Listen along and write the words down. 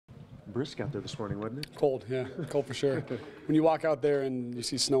brisk out there this morning, wasn't it? Cold, yeah, cold for sure. When you walk out there and you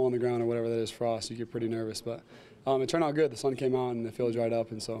see snow on the ground or whatever that is, frost, you get pretty nervous. But it turned out good. The sun came out and the field dried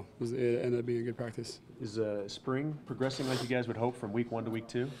up, and so it ended up being a good practice. Is spring progressing like you guys would hope from week 1 to week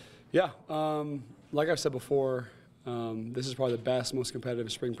 2? Yeah, like I've said before, this is probably the best, most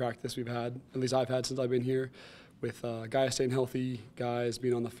competitive spring practice we've had, at least I've had since I've been here, with guys staying healthy, guys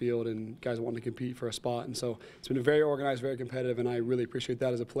being on the field, and guys wanting to compete for a spot. And so it's been very organized, very competitive, and I really appreciate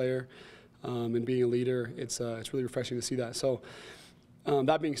that as a player. And being a leader, it's really refreshing to see that. So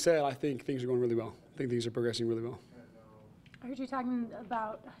that being said, I think things are going really well. I think things are progressing really well. I heard you talking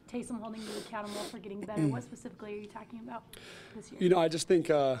about Taysom holding you accountable for getting better. What specifically are you talking about this year? You know, I just think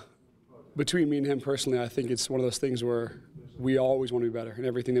between me and him personally, I think it's one of those things where we always want to be better in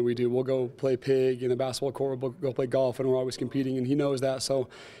everything that we do. We'll go play pig in the basketball court, we'll go play golf, and we're always competing, and he knows that. So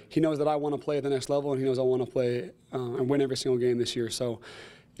he knows that I want to play at the next level, and he knows I want to play and win every single game this year. So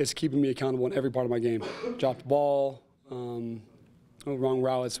it's keeping me accountable in every part of my game. Drop the ball, wrong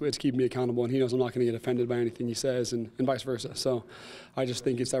route, it's keeping me accountable, and he knows I'm not going to get offended by anything he says, and vice versa. So I just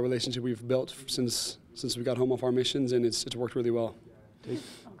think it's that relationship we've built since we got home off our missions, and it's worked really well.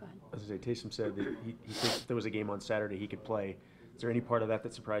 As I say, Taysom said that he thinks if there was a game on Saturday he could play. Is there any part of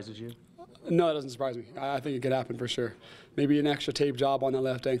that surprises you? No, it doesn't surprise me. I think it could happen for sure. Maybe an extra tape job on that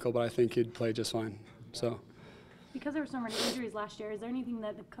left ankle, but I think he'd play just fine. So. Because there were so many injuries last year, is there anything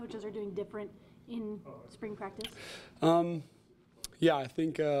that the coaches are doing different in spring practice? Yeah, I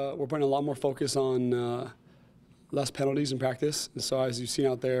think we're putting a lot more focus on less penalties in practice. And so as you've seen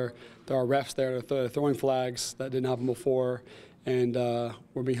out there, there are refs there throwing flags that didn't happen before, and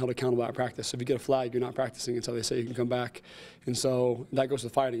we're being held accountable at practice. So if you get a flag, you're not practicing until they say you can come back. And so that goes to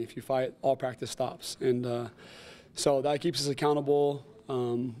fighting. If you fight, all practice stops. And so that keeps us accountable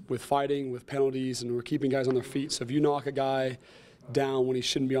with fighting, with penalties, and we're keeping guys on their feet. So if you knock a guy down when he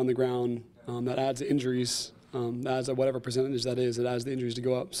shouldn't be on the ground, that adds the injuries. That adds whatever percentage that is, it adds the injuries to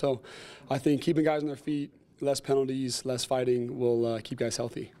go up. So I think keeping guys on their feet, less penalties, less fighting will keep guys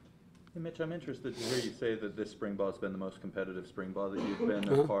healthy. Hey Mitch, I'm interested to hear you say that this spring ball has been the most competitive spring ball that you've been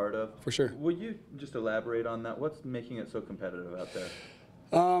a part of. For sure. Will you just elaborate on that? What's making it so competitive out there?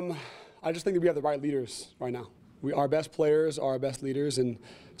 I just think that we have the right leaders right now. Our best players are our best leaders, and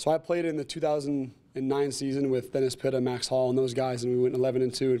so I played in the 2009 season with Dennis Pitta, Max Hall, and those guys, and we went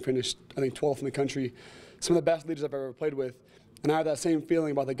 11-2 and finished, I think, 12th in the country. Some of the best leaders I've ever played with, and I have that same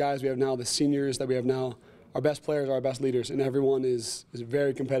feeling about the guys we have now, the seniors that we have now. Our best players are our best leaders, and everyone is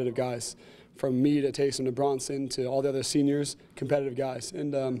very competitive guys. From me to Taysom to Bronson to all the other seniors, competitive guys,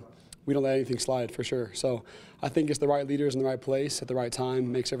 and we don't let anything slide for sure. So I think it's the right leaders in the right place at the right time,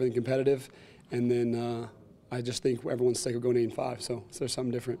 makes everything competitive, and then I just think everyone's sick of going 8-5, so there's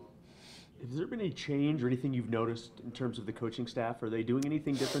something different. Has there been any change or anything you've noticed in terms of the coaching staff? Are they doing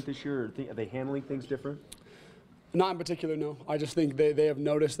anything different this year, or are they handling things different? Not in particular, no. I just think they have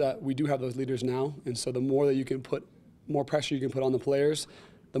noticed that we do have those leaders now, and so the more that you can put, more pressure you can put on the players,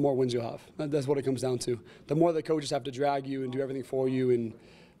 the more wins you'll have. That's what it comes down to. The more the coaches have to drag you and do everything for you and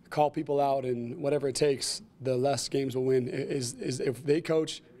call people out and whatever it takes, the less games will win. Is if they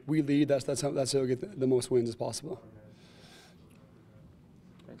coach, we lead. That's how we'll get the most wins as possible.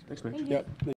 Thanks, Mitch. Yep.